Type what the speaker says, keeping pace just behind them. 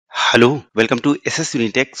Hello, welcome to SS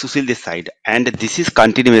Unitech, Susil this side, and this is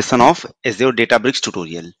continuation of Azure Databricks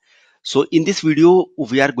tutorial. So in this video,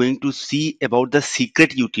 we are going to see about the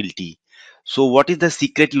secret utility. So what is the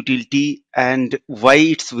secret utility and why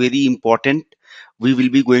it's very important, we will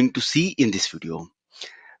be going to see in this video.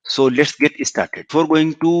 So let's get started. Before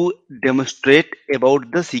going to demonstrate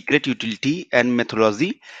about the secret utility and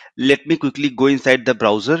methodology, let me quickly go inside the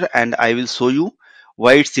browser and I will show you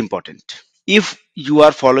why it's important. If you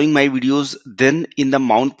are following my videos, then in the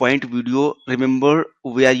mount point video, remember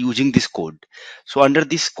we are using this code. So under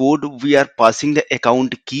this code, we are passing the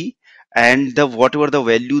account key and the whatever the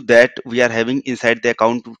value that we are having inside the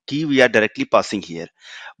account key, we are directly passing here.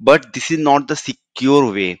 But this is not the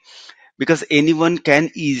secure way, because anyone can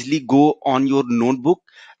easily go on your notebook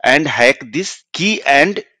and hack this key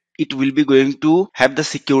and it will be going to have the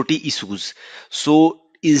security issues. So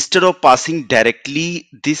instead of passing directly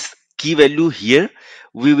this key value here,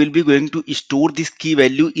 we will be going to store this key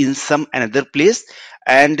value in some another place,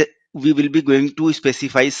 and we will be going to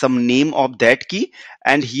specify some name of that key,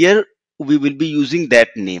 and here we will be using that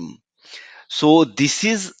name. So this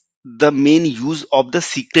is the main use of the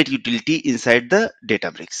secret utility inside the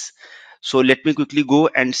Databricks. So let me quickly go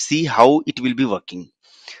and see how it will be working.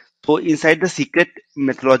 So inside the secret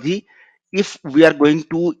methodology, if we are going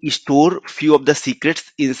to store few of the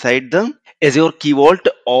secrets inside the Azure Key Vault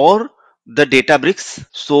or the Databricks,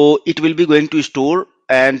 so it will be going to store,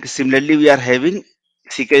 and similarly we are having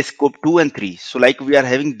secret scope 2 and 3. So like we are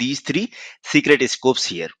having these three secret scopes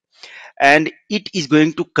here, and it is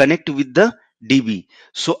going to connect with the DB.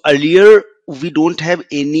 So earlier we don't have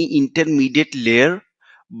any intermediate layer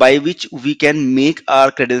by which we can make our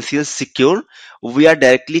credentials secure. We are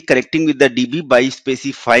directly connecting with the DB by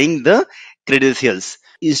specifying the credentials.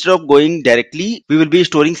 Instead of going directly, we will be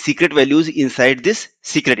storing secret values inside this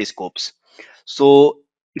secret scopes. So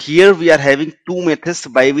here we are having two methods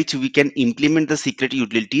by which we can implement the secret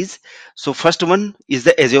utilities. So first one is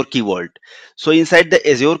the Azure Key Vault. So inside the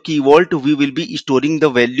Azure Key Vault, we will be storing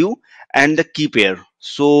the value and the key pair.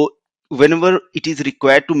 So whenever it is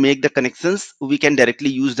required to make the connections, we can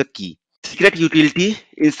directly use the key. Secret utility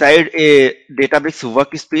inside a Databricks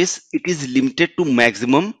workspace, it is limited to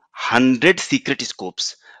maximum 100 secret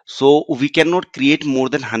scopes. So we cannot create more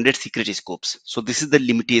than 100 secret scopes. So this is the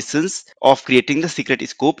limitations of creating the secret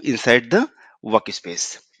scope inside the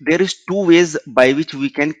workspace. There is two ways by which we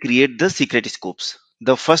can create the secret scopes.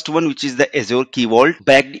 The first one, which is the Azure Key Vault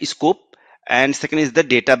backed scope, and second is the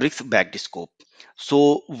Databricks backed scope.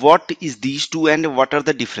 So what is these two and what are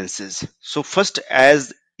the differences? So first,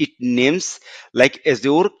 as it names like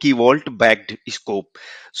Azure Key Vault backed scope,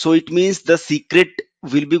 so it means the secret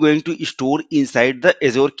will be going to store inside the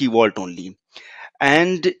Azure Key Vault only,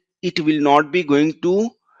 and it will not be going to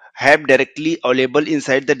have directly available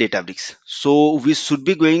inside the Databricks. So we should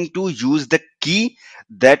be going to use the key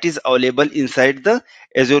that is available inside the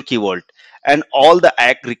Azure Key Vault, and all the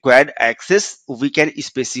required access we can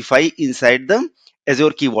specify inside the Azure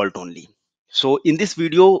Key Vault only. So in this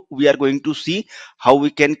video, we are going to see how we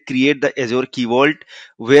can create the Azure Key Vault,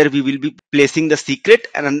 where we will be placing the secret,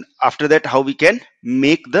 and after that how we can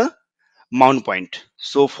make the mount point.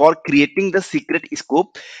 So for creating the secret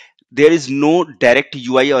scope, there is no direct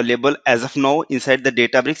UI available as of now inside the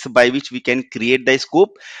Databricks by which we can create the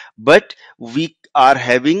scope, but we are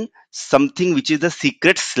having something which is the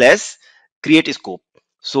secret slash create scope.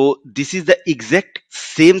 So this is the exact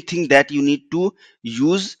same thing that you need to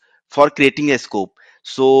use for creating a scope.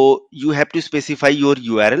 So you have to specify your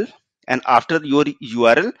URL, and after your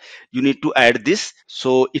URL you need to add this.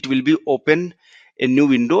 So it will be open a new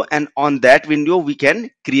window, and on that window we can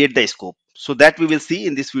create the scope. So that we will see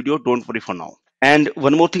in this video, don't worry for now. And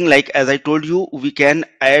one more thing, like as I told you, we can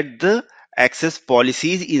add the access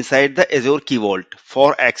policies inside the Azure Key Vault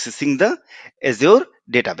for accessing the Azure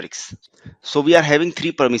Databricks. So we are having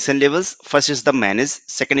three permission levels. First is the manage,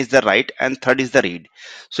 second is the write, and third is the read.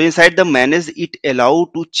 So inside the manage, it allow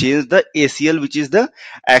to change the ACL, which is the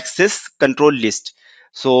access control list.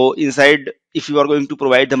 So inside, if you are going to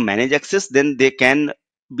provide the manage access, then they can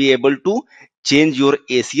be able to change your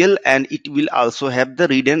ACL, and it will also have the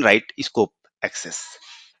read and write scope access,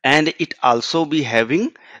 and it also be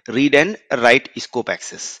having read and write scope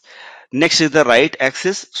access. Next is the write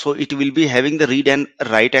access. So it will be having the read and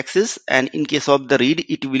write access, and in case of the read,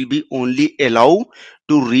 it will be only allow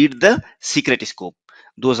to read the secret scope.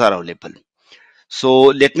 Those are available. So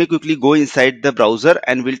let me quickly go inside the browser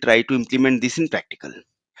and we'll try to implement this in practical.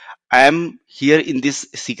 I am here in this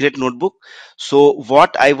secret notebook. So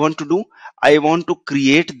what I want to do, I want to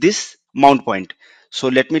create this mount point. So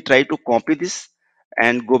let me try to copy this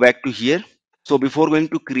and go back to here. So before going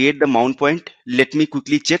to create the mount point, let me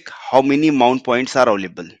quickly check how many mount points are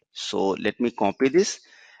available. So let me copy this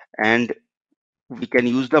and we can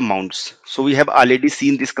use the mounts. So we have already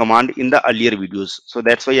seen this command in the earlier videos. So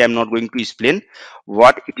that's why I'm not going to explain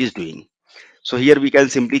what it is doing. So here we can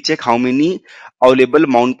simply check how many available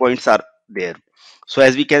mount points are there. So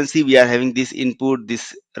as we can see, we are having this input,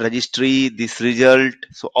 this registry, this result.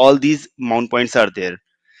 So all these mount points are there.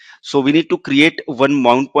 So we need to create one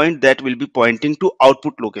mount point that will be pointing to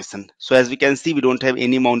output location. So as we can see, we don't have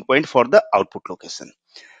any mount point for the output location.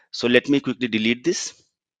 So let me quickly delete this.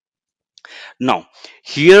 Now,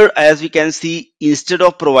 here as we can see, instead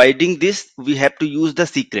of providing this, we have to use the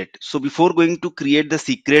secret. So before going to create the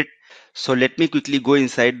secret, so let me quickly go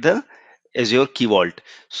inside the Azure Key Vault.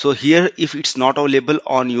 So here, if it's not available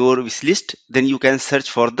on your wish list, then you can search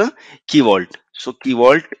for the Key Vault. So Key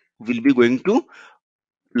Vault will be going to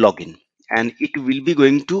login and it will be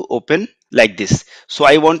going to open like this. So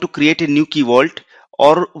I want to create a new Key Vault,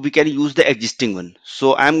 or we can use the existing one.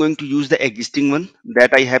 So I'm going to use the existing one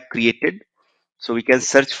that I have created. So we can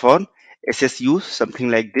search for SSU, something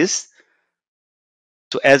like this.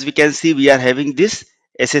 So as we can see, we are having this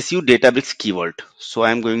SSU Databricks Key Vault. So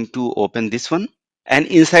I'm going to open this one. And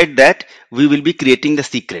inside that, we will be creating the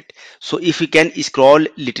secret. So if we can scroll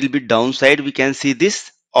little bit downside, we can see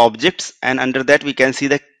this objects, and under that we can see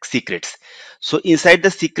the secrets. So inside the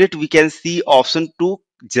secret, we can see option to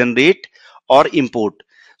generate or import.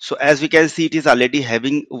 So as we can see, it is already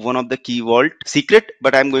having one of the Key Vault secret,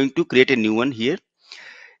 but I'm going to create a new one here.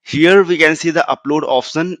 Here we can see the upload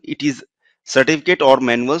option. It is certificate or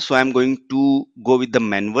manual. So I'm going to go with the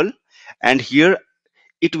manual, and here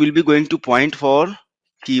it will be going to point for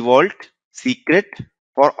Key Vault secret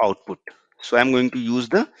for output. So I'm going to use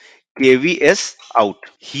the KVS out.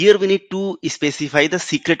 Here we need to specify the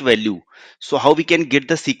secret value. So how we can get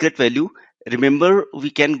the secret value? Remember, we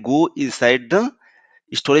can go inside the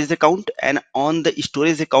storage account, and on the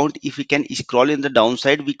storage account, if we can scroll in the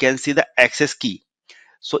downside, we can see the access key.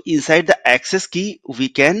 So inside the access key, we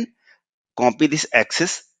can copy this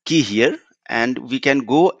access key here, and we can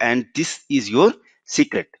go, and this is your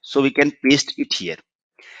secret. So we can paste it here.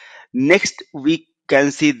 Next, we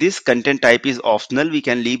can see this content type is optional. We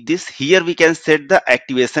can leave this. Here we can set the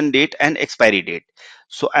activation date and expiry date.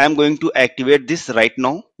 So I am going to activate this right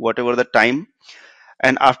now, whatever the time.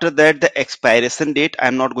 And after that, the expiration date, I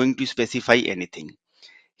am not going to specify anything.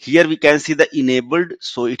 Here we can see the enabled,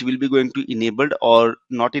 so it will be going to enabled or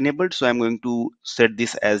not enabled. So I'm going to set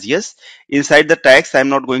this as yes. Inside the tags, I'm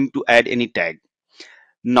not going to add any tag.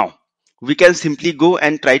 Now we can simply go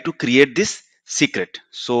and try to create this secret.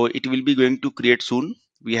 So it will be going to create soon.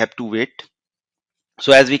 We have to wait.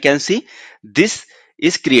 So as we can see, this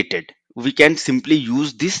is created. We can simply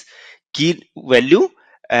use this key value,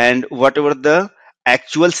 and whatever the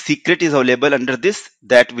actual secret is available under this,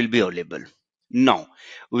 that will be available. Now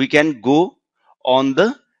we can go on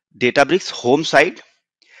the Databricks home side,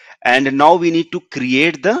 and now we need to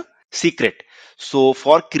create the secret. So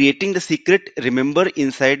for creating the secret, remember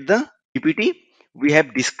inside the PPT, we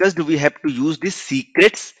have discussed we have to use this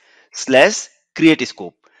secrets slash create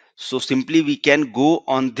scope. So simply we can go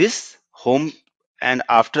on this home, and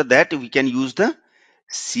after that we can use the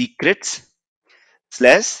secrets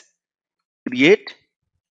slash create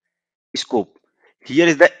scope. Here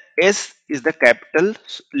is the S is the capital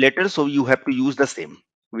letter, so you have to use the same.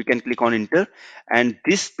 We can click on enter, and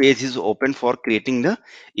this page is open for creating the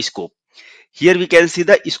scope. Here we can see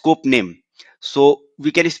the scope name. So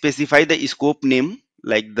we can specify the scope name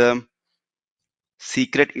like the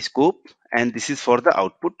secret scope, and this is for the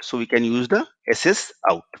output. So we can use the SS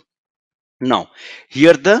out. Now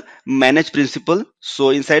here the manage principal. So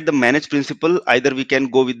inside the manage principal, either we can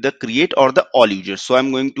go with the create or the all users. So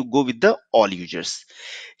I'm going to go with the all users.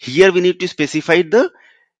 Here we need to specify the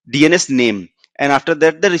DNS name, and after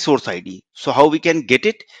that the resource ID. So how we can get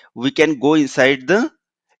it? We can go inside the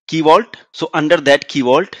Key Vault. So under that Key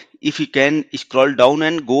Vault, if you can scroll down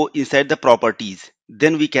and go inside the properties,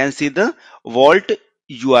 then we can see the vault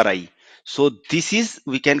URI. So this is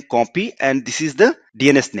we can copy, and this is the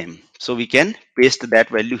DNS name. So we can paste that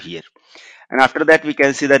value here. And after that we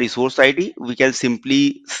can see the resource ID. We can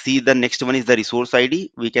simply see the next one is the resource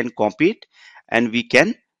ID. We can copy it and we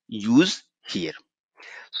can use here.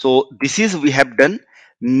 So this is we have done.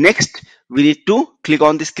 Next we need to click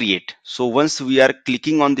on this create. So once we are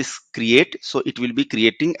clicking on this create, so it will be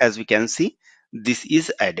creating. As we can see, this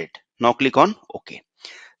is added. Now click on OK.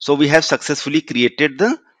 So we have successfully created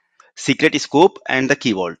the secret scope and the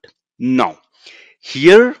Key Vault. Now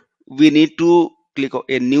here we need to click on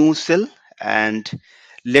a new cell, and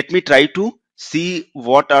let me try to see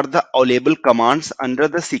what are the available commands under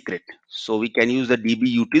the secret. So we can use the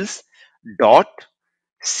dbutils dot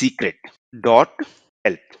secret dot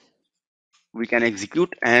help. We can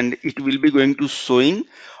execute and it will be going to showing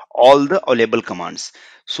all the available commands.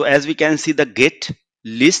 So as we can see the get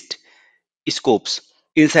list scopes.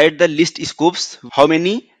 Inside the list scopes, how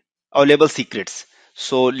many available secrets?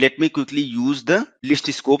 So let me quickly use the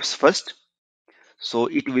list scopes first. So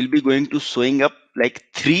it will be going to showing up like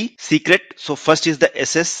three secret. So first is the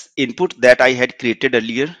SS input that I had created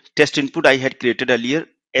earlier, test input I had created earlier,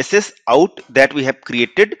 SS out that we have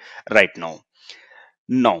created right now.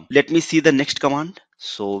 Now let me see the next command.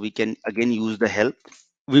 So we can again use the help.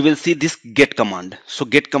 We will see this get command. So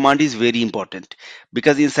get command is very important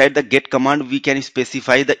because inside the get command we can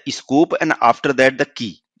specify the scope and after that the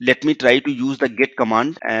key. Let me try to use the get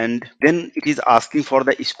command and then it is asking for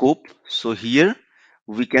the scope. So here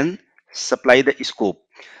we can supply the scope.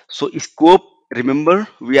 So scope, remember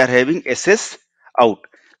we are having SS out.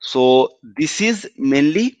 So this is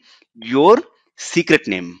mainly your secret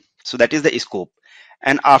name. So that is the scope.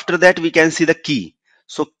 And after that we can see the key.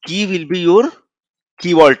 So key will be your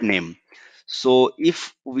key vault name. So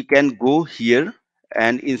if we can go here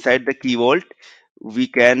and inside the key vault, we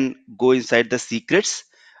can go inside the secrets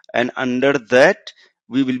and under that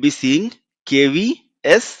we will be seeing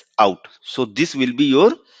KVS out. So this will be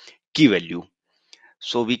your key value.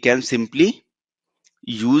 So we can simply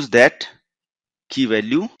use that key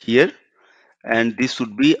value here and this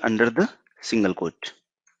should be under the single quote.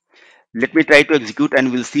 Let me try to execute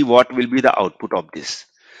and we'll see what will be the output of this.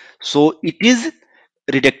 So it is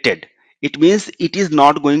redacted. It means it is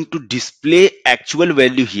not going to display actual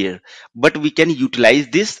value here, but we can utilize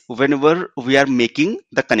this whenever we are making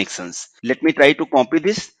the connections. Let me try to copy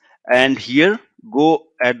this and here go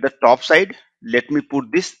at the top side. Let me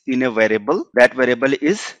put this in a variable. That variable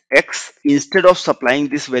is X. Instead of supplying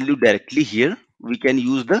this value directly here, we can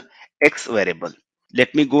use the X variable.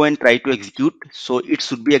 Let me go and try to execute. So it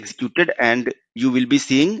should be executed and you will be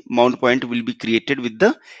seeing mount point will be created with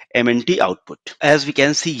the MNT output. As we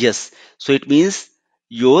can see, yes. So it means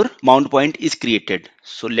your mount point is created.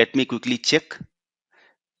 So let me quickly check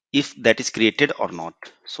if that is created or not.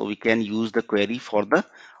 So we can use the query for the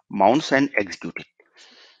mounts and execute it.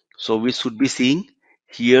 So we should be seeing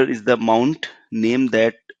here is the mount name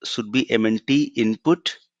that should be MNT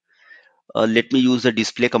input. Let me use the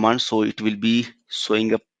display command so it will be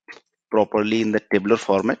showing up properly in the tabular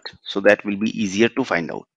format, so that will be easier to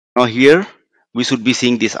find out. Now here we should be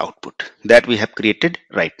seeing this output that we have created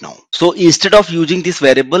right now. So instead of using this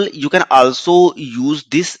variable, you can also use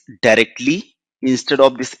this directly instead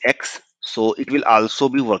of this X. So it will also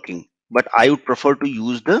be working. But I would prefer to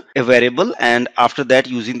use a variable and after that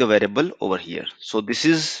using the variable over here. So this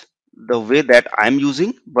is the way that I'm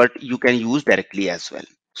using, but you can use directly as well.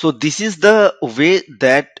 So this is the way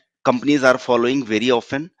that companies are following very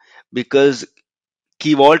often because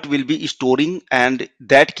key vault will be storing and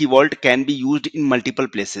that key vault can be used in multiple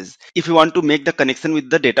places. If you want to make the connection with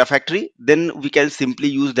the data factory, then we can simply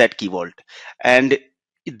use that key vault and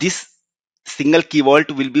this single key vault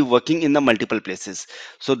will be working in the multiple places.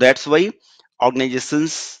 So that's why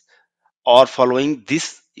organizations are following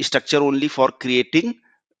this structure only for creating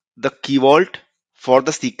the key vault for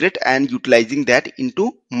the secret and utilizing that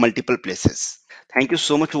into multiple places. Thank you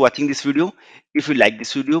so much for watching this video. If you like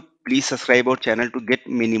this video, please subscribe our channel to get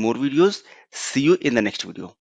many more videos. See you in the next video.